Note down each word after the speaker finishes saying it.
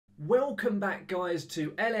Welcome back guys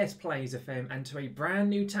to LS Plays FM and to a brand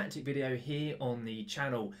new tactic video here on the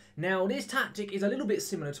channel. Now this tactic is a little bit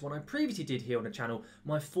similar to what I previously did here on the channel,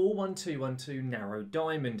 my 4-1-2-1-2 narrow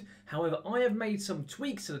diamond. However, I have made some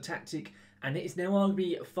tweaks to the tactic and it is now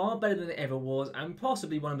arguably far better than it ever was and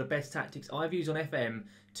possibly one of the best tactics I've used on FM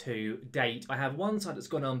to date. I have one side that's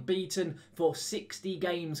gone unbeaten for 60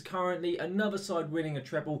 games currently, another side winning a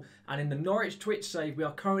treble, and in the Norwich Twitch save we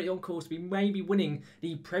are currently on course to be maybe winning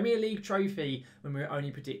the Premier League trophy when we're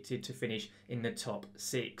only predicted to finish in the top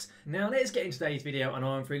 6. Now let's get into today's video and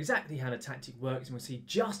I'll run through exactly how the tactic works and we'll see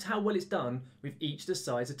just how well it's done with each of the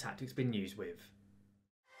sides the tactic's been used with.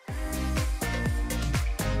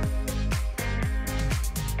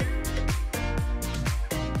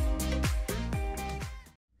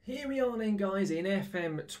 Here we are then guys in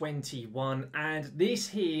FM21 and this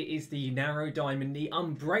here is the narrow diamond, the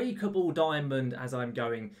unbreakable diamond as I'm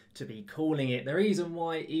going to be calling it. The reason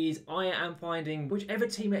why is I am finding whichever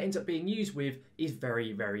team it ends up being used with is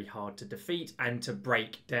very, very hard to defeat and to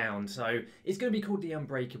break down. So it's going to be called the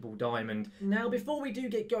unbreakable diamond. Now before we do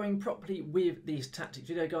get going properly with this tactics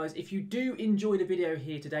video guys, if you do enjoy the video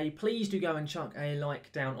here today, please do go and chuck a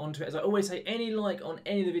like down onto it. As I always say, any like on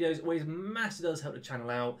any of the videos always massively does help the channel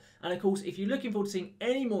out. And of course, if you're looking forward to seeing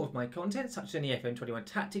any more of my content, such as any FM21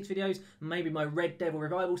 Tactics videos, maybe my Red Devil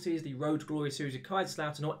Revival series, the Road to Glory series of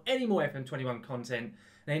Kaiserslautern, or any more FM21 content,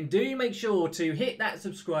 then do make sure to hit that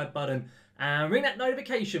subscribe button and ring that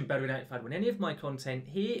notification bell to be notified when any of my content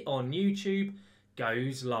here on YouTube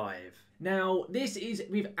goes live. Now, this is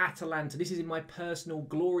with Atalanta. This is in my personal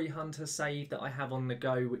Glory Hunter save that I have on the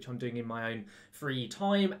go, which I'm doing in my own free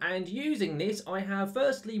time. And using this, I have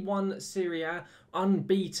firstly won Serie A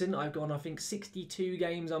unbeaten. I've gone, I think, 62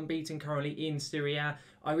 games unbeaten currently in Serie A.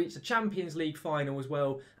 I reached the Champions League final as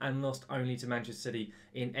well and lost only to Manchester City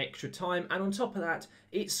in extra time. And on top of that,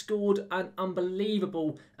 it scored an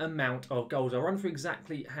unbelievable amount of goals. I'll run through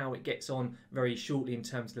exactly how it gets on very shortly in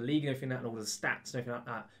terms of the league and everything like that, and all the stats and everything like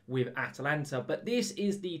that with Atalanta. But this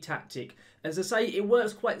is the tactic. As I say, it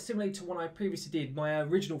works quite similarly to what I previously did, my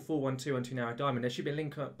original 4-1-2-1-2 narrow diamond. There should be a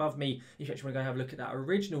link above me if you actually want to go have a look at that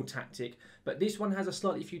original tactic. But this one has a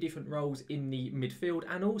slightly few different roles in the midfield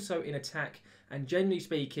and also in attack, and generally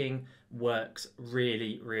speaking works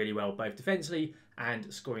really, really well, both defensively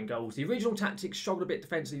and scoring goals. The original tactic struggled a bit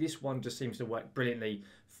defensively. This one just seems to work brilliantly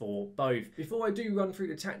for both. Before I do run through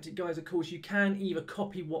the tactic guys, of course you can either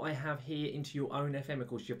copy what I have here into your own FM. Of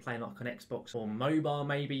course you're playing like on Xbox or mobile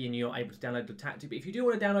maybe and you're able to download the tactic, but if you do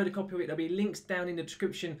want to download a copy of it, there'll be links down in the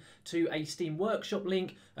description to a Steam Workshop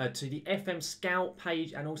link, to the FM Scout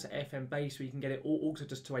page and also FM Base, where you can get it, or also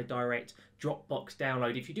just to a direct Dropbox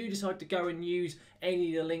download. If you do decide to go and use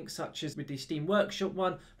any of the links such as with the Steam Workshop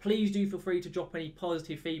one, please do feel free to drop any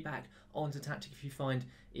positive feedback onto tactic if you find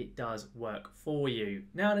it does work for you.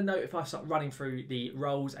 Now on a note, if I start running through the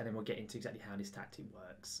roles and then we'll get into exactly how this tactic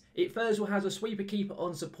works. It first of all has a sweeper keeper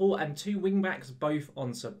on support and 2 wing backs both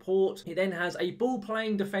on support. It then has a ball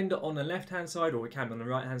playing defender on the left hand side, or it can be on the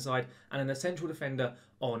right hand side, and an central defender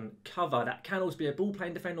on cover. That can also be a ball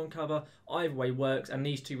playing defender on cover. Either way works, and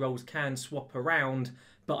these 2 roles can swap around,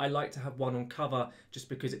 but I like to have one on cover just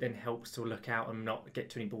because it then helps to look out and not get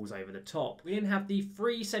too many balls over the top. We then have the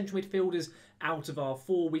 3 central midfielders out of our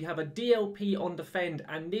 4. We have a DLP on defend,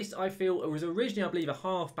 and this I feel was originally, I believe, a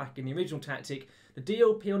half back in the original tactic. The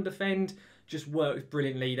DLP on defend just works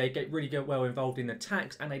brilliantly. They get really well involved in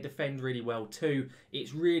attacks and they defend really well too.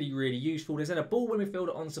 It's really, really useful. There's then a ball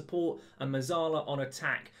midfielder on support and Mazzala on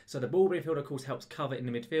attack. So the ball midfielder of course helps cover in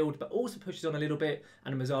the midfield but also pushes on a little bit,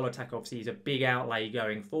 and the Mazzala attack obviously is a big outlay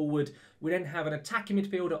going forward. We then have an attacking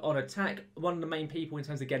midfielder on attack, one of the main people in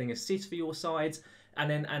terms of getting assists for your sides, and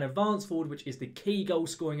then an advanced forward, which is the key goal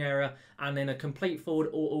scoring area, and then a complete forward,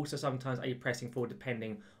 or also sometimes a pressing forward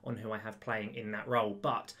depending on who I have playing in that role.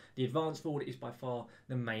 But the advanced forward is by far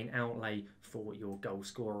the main outlay for your goal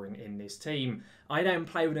scoring in this team. I then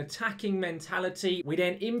play with an attacking mentality. We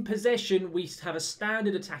then, in possession, we have a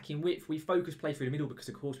standard attacking width. We focus play through the middle because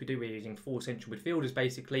of course we do. We're using 4 central midfielders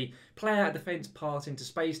basically. Play out of defence, pass into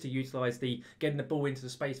space to utilise the getting the ball into the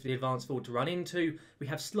space for the advanced forward to run into. We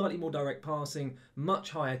have slightly more direct passing, much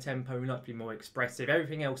higher tempo, we like to be more expressive.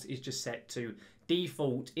 Everything else is just set to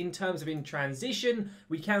default. In terms of in transition,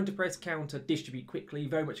 we counter press, counter, distribute quickly.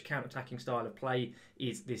 Very much a counter-attacking style of play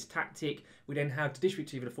is this tactic. We then have to distribute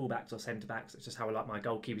to either the full-backs or centre-backs. That's just how I like my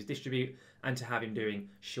goalkeepers distribute, and to have him doing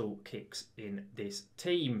short kicks in this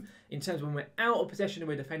team. In terms of when we're out of possession and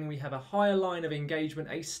we're defending, we have a higher line of engagement,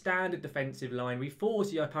 a standard defensive line. We force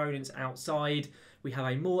the opponents outside. we have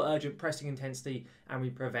a more urgent pressing intensity, and we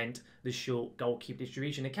prevent the short goalkeeper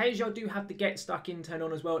distribution. Occasionally I do have the get stuck in turn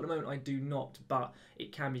on as well. At the moment I do not, but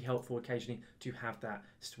it can be helpful occasionally to have that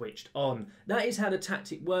switched on. That is how the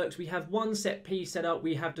tactic works. We have one set piece set up.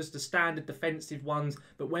 We have just the standard defensive ones,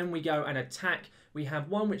 but when we go and attack, we have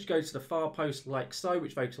one which goes to the far post like so,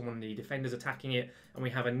 which focuses on one of the defenders attacking it, and we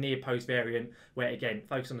have a near post variant where again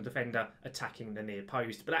focus on the defender attacking the near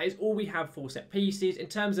post. But that is all we have for set pieces. In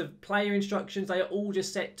terms of player instructions, they are all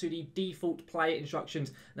just set to the default player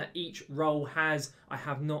instructions that each role has. I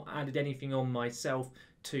have not added anything on myself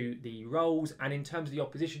to the roles, and in terms of the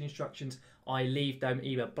opposition instructions, I leave them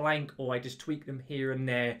either blank or I just tweak them here and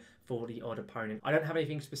there for the odd opponent. I don't have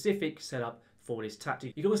anything specific set up for this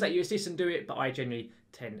tactic. You can always let your assistant do it, but I generally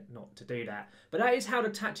tend not to do that. But that is how the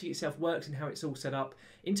tactic itself works and how it's all set up.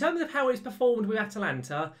 In terms of how it's performed with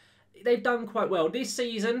Atalanta, they've done quite well. This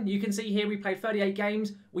season, you can see here, we played 38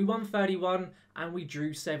 games, we won 31, and we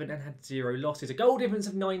drew 7 and had 0 losses. A goal difference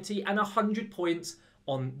of 90 and 100 points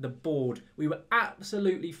on the board. We were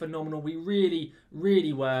absolutely phenomenal. We really,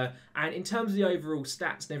 really were. And in terms of the overall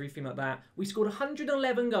stats and everything like that, we scored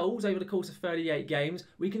 111 goals over the course of 38 games.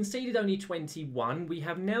 We conceded only 21. We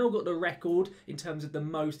have now got the record in terms of the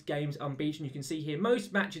most games unbeaten. You can see here,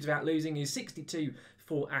 most matches without losing is 62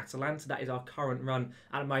 for Atalanta. That is our current run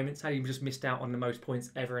at the moment. Sadly, we just missed out on the most points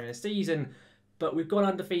ever in a season. But we've gone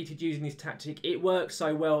undefeated using this tactic. It works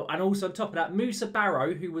so well. And also on top of that, Musa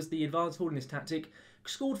Barrow, who was the advanced forward in this tactic,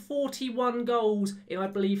 scored 41 goals in, I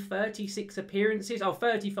believe, 36 appearances. Oh,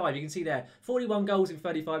 35, you can see there. 41 goals in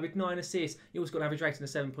 35 with 9 assists. He also got an average rating of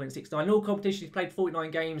 7.69. In all competitions, he's played 49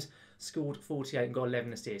 games, scored 48 and got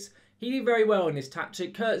 11 assists. He did very well in this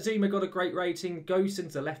tactic. Kurt Zuma got a great rating.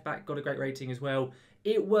 Gosens, the left-back, got a great rating as well.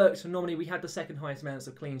 It works phenomenally. We had the second highest amounts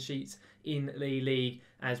of clean sheets in the league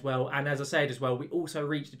as well. And as I said as well, we also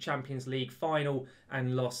reached the Champions League final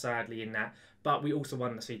and lost sadly in that. But we also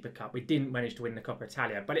won the Super Cup. We didn't manage to win the Coppa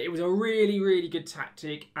Italia. But it was a really, really good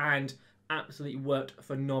tactic and absolutely worked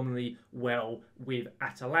phenomenally well with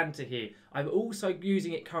Atalanta here. I'm also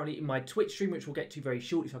using it currently in my Twitch stream, which we'll get to very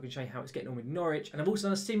shortly, so I can show you how it's getting on with Norwich. And I've also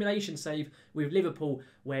done a simulation save with Liverpool,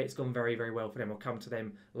 where it's gone very, very well for them. I'll come to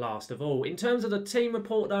them last of all. In terms of the team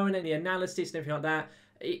report, though, and any analysis and everything like that,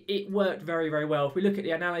 it worked very, very well. If we look at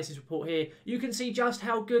the analysis report here, you can see just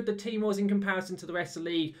how good the team was in comparison to the rest of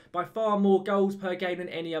the league. By far more goals per game than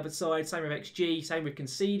any other side. Same with XG, same with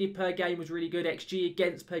conceded per game was really good. XG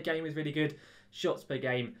against per game was really good. Shots per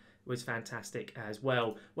game was fantastic as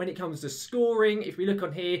well. When it comes to scoring, if we look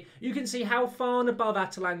on here, you can see how far and above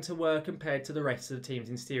Atalanta were compared to the rest of the teams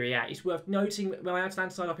in Serie A. It's worth noting, well,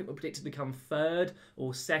 Atalanta side I think were predicted to come third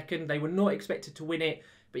or second. They were not expected to win it,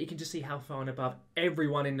 but you can just see how far and above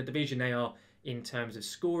everyone in the division they are in terms of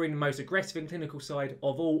scoring. The most aggressive and clinical side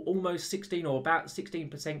of all, almost 16 or about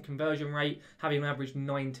 16% conversion rate, having an average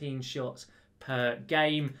 19 shots per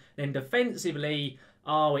game. Then defensively,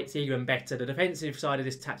 oh, it's even better. The defensive side of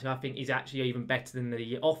this tactic, I think, is actually even better than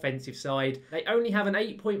the offensive side. They only have an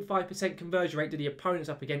 8.5% conversion rate to the opponents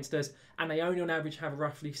up against us, and they only on average have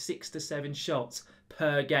roughly 6 to 7 shots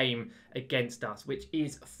per game against us, which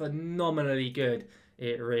is phenomenally good.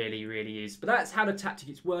 It really, really is. But that's how the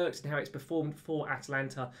tactic works and how it's performed for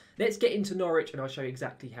Atalanta. Let's get into Norwich and I'll show you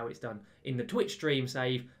exactly how it's done in the Twitch stream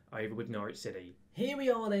save over with Norwich City. Here we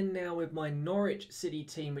are then now with my Norwich City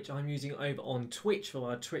team, which I'm using over on Twitch for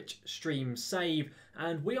our Twitch stream save.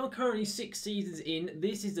 And we are currently 6 seasons in.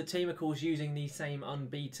 This is the team, of course, using the same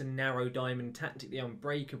unbeaten narrow diamond tactic, the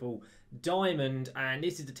Unbreakable Diamond. And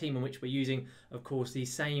this is the team on which we're using, of course, the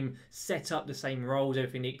same setup, the same roles,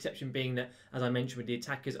 everything. The exception being that, as I mentioned with the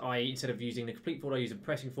attackers, instead of using the complete forward, I use a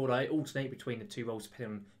pressing forward. I alternate between the two roles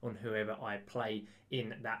depending on whoever I play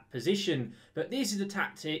in that position. But this is the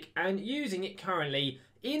tactic, and using it currently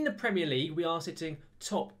in the Premier League, we are sitting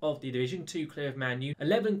top of the division, 2 clear of Man U,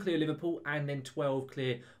 11 clear Liverpool, and then 12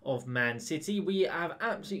 clear of Man City. We have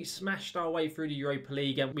absolutely smashed our way through the Europa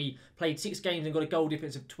League, and we played 6 games and got a goal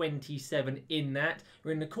difference of 27 in that.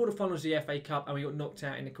 We're in the quarterfinals of the FA Cup, and we got knocked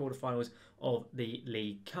out in the quarterfinals of the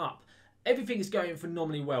League Cup. Everything is going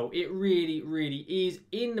phenomenally well. It really, really is.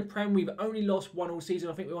 In the Prem, we've only lost 1 all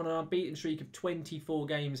season. I think we're on an unbeaten streak of 24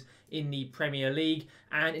 games in the Premier League.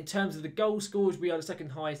 And in terms of the goal scores, we are the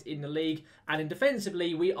 2nd highest in the league. And in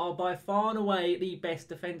defensively, we are by far and away the best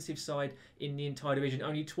defensive side in the entire division.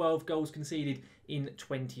 Only 12 goals conceded in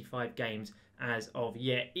 25 games as of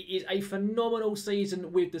yet. It is a phenomenal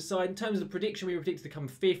season with the side. In terms of the prediction, we were predicted to come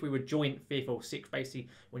 5th. We were joint 5th or 6th, basically,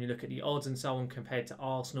 when you look at the odds and so on, compared to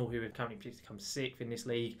Arsenal, who are currently predicted to come 6th in this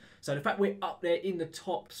league. So the fact we're up there in the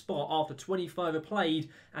top spot after 25 are played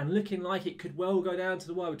and looking like it could well go down to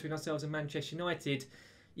the wire between ourselves and Manchester United,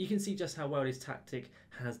 you can see just how well this tactic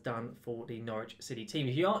has done for the Norwich City team.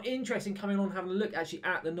 If you are interested in coming on and having a look actually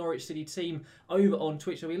at the Norwich City team over on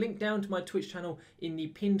Twitch, there'll be a link down to my Twitch channel in the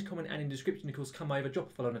pinned comment and in the description. Of course, come over,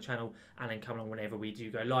 drop a follow on the channel, and then come along whenever we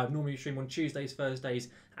do go live. Normally we stream on Tuesdays, Thursdays,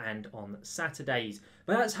 and on Saturdays.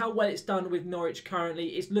 But that's how well it's done with Norwich currently.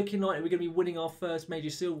 It's looking like we're going to be winning our first major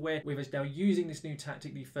silverware with us now using this new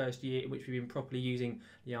tactic the first year in which we've been properly using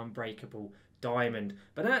the Unbreakable Diamond.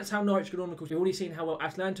 But that's how Norwich got on. Of course, we've already seen how well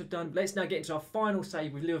Atalanta have done. Let's now get into our final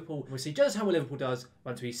save with Liverpool. We'll see just how well Liverpool does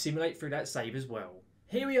once we simulate through that save as well.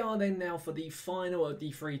 Here we are then now for the final of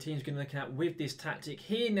the 3 teams we're going to look at with this tactic.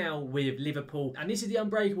 Here now with Liverpool. And this is the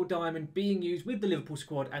Unbreakable Diamond being used with the Liverpool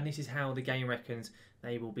squad. And this is how the game reckons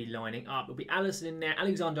they will be lining up. It'll be Alisson in there,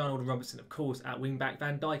 Alexander-Arnold and Robertson, of course, at wing-back.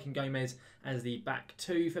 Van Dijk and Gomez as the back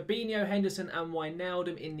 2. Fabinho, Henderson and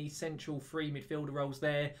Wijnaldum in the central 3 midfielder roles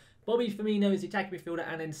there. Bobby Firmino is the attacking midfielder,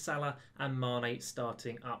 and then Salah and Mane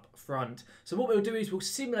starting up front. So what we'll do is we'll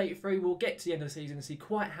simulate it through, we'll get to the end of the season and see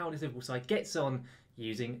quite how this Liverpool side gets on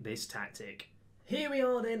using this tactic. Here we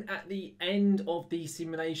are then at the end of the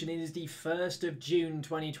simulation. It is the 1st of June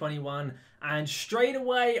 2021, and straight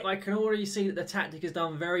away I can already see that the tactic has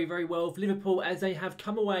done very, very well for Liverpool as they have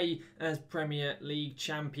come away as Premier League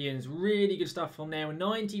champions. Really good stuff from there.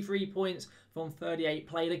 93 points from 38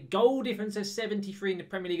 played. A goal difference of 73 in the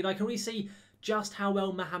Premier League, and I can already see just how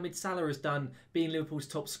well Mohamed Salah has done, being Liverpool's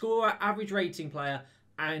top scorer, average rating player,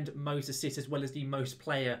 and most assists, as well as the most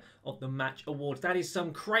player of the match awards. That is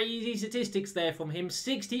some crazy statistics there from him.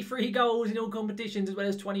 63 goals in all competitions, as well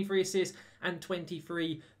as 23 assists and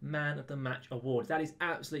 23 man of the match awards. That is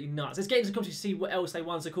absolutely nuts. Let's get into the competition to see what else they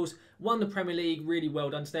won. So, of course, won the Premier League. Really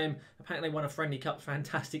well done to them. Apparently, they won a friendly cup.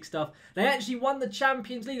 Fantastic stuff. They actually won the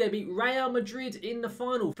Champions League. They beat Real Madrid in the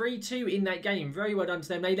final. 3-2 in that game. Very well done to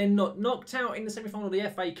them. They then knocked out in the semi-final of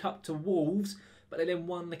the FA Cup to Wolves, but they then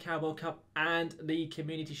won the Carabao Cup and the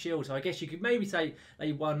Community Shield. So I guess you could maybe say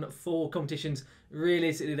they won 4 competitions.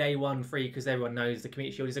 Realistically, they won 3 because everyone knows the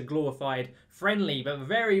Community Shield is a glorified friendly, but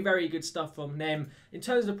very, very good stuff from them. In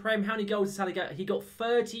terms of the Prem, how many goals did Salah get? He got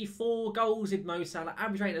 34 goals with Mo Salah,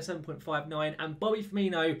 average rating of 7.59, and Bobby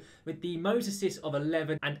Firmino with the most assists of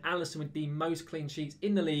 11, and Alisson with the most clean sheets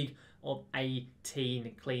in the league of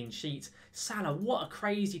 18 clean sheets. Salah, what a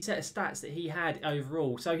crazy set of stats that he had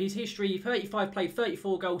overall. So his history, 35 played,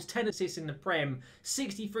 34 goals, 10 assists in the Prem,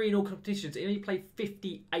 63 in all competitions, and he played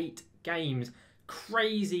 58 games.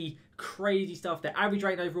 Crazy, crazy stuff there. Average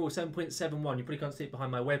rating overall, 7.71. You probably can't see it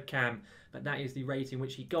behind my webcam, but that is the rating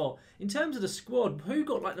which he got. In terms of the squad, who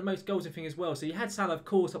got like the most goals and thing as well? So you had Salah, of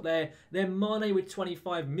course, up there. Then Mane with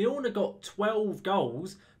 25. Milner got 12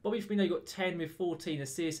 goals. Bobby Firmino got 10 with 14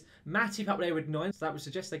 assists. Matip up there with 9. So that would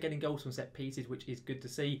suggest they're getting goals from set pieces, which is good to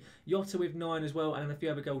see. Jota with 9 as well, and a few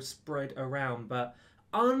other goals spread around. But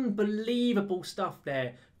unbelievable stuff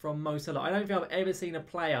there from Mo Salah. I don't think I've ever seen a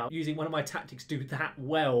player using one of my tactics do that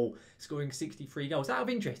well, scoring 63 goals. Out of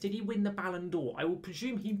interest, did he win the Ballon d'Or? I will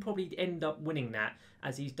presume he probably end up winning that,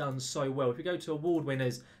 as he's done so well. If we go to award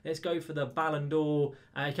winners, let's go for the Ballon d'Or.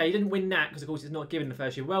 Okay, he didn't win that because, of course, it's not given the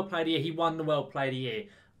first year. World Player of the Year, he won the World Player of the Year.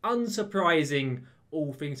 Unsurprising,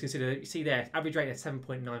 all things considered. You see there, average rating at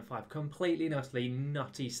 7.95. Completely and utterly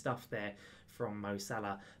nutty stuff there from Mo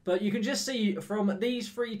Salah. But you can just see from these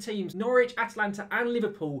 3 teams, Norwich, Atalanta and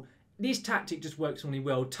Liverpool, this tactic just works really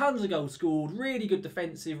well. Tons of goals scored, really good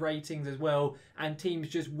defensive ratings as well, and teams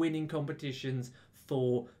just winning competitions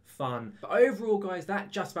for fun. But overall, guys,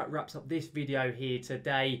 that just about wraps up this video here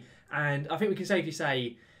today. And I think we can safely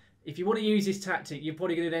say, if you want to use this tactic, you're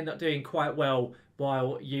probably going to end up doing quite well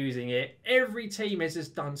while using it. Every team has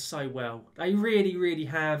just done so well. They really, really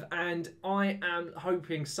have. And I am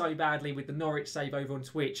hoping so badly with the Norwich save over on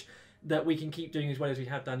Twitch that we can keep doing as well as we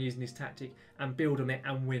have done using this tactic and build on it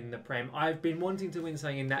and win the Prem. I've been wanting to win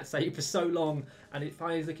something in that save for so long, and it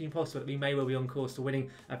finally is looking possible that we may well be on course to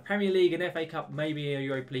winning a Premier League, an FA Cup, maybe a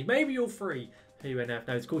Europa League, maybe all 3. Who on earth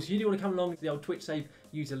knows? Of course, if you do want to come along to the old Twitch save,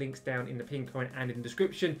 use the links down in the pinned comment and in the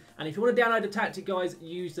description. And if you want to download the tactic, guys,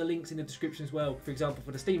 use the links in the description as well. For example,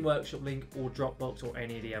 for the Steam Workshop link or Dropbox or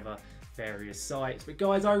any of the other various sites. But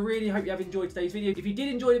guys, I really hope you have enjoyed today's video. If you did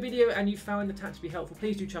enjoy the video and you found the tactic to be helpful,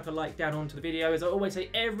 please do chuck a like down onto the video. As I always say,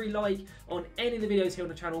 every like on any of the videos here on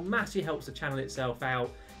the channel massively helps the channel itself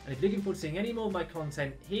out. And if you're looking forward to seeing any more of my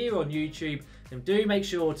content here on YouTube, then do make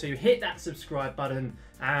sure to hit that subscribe button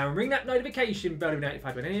and ring that notification bell to be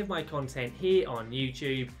notified when any of my content here on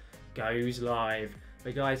YouTube goes live.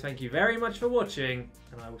 But guys, thank you very much for watching,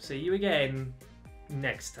 and I will see you again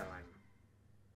next time.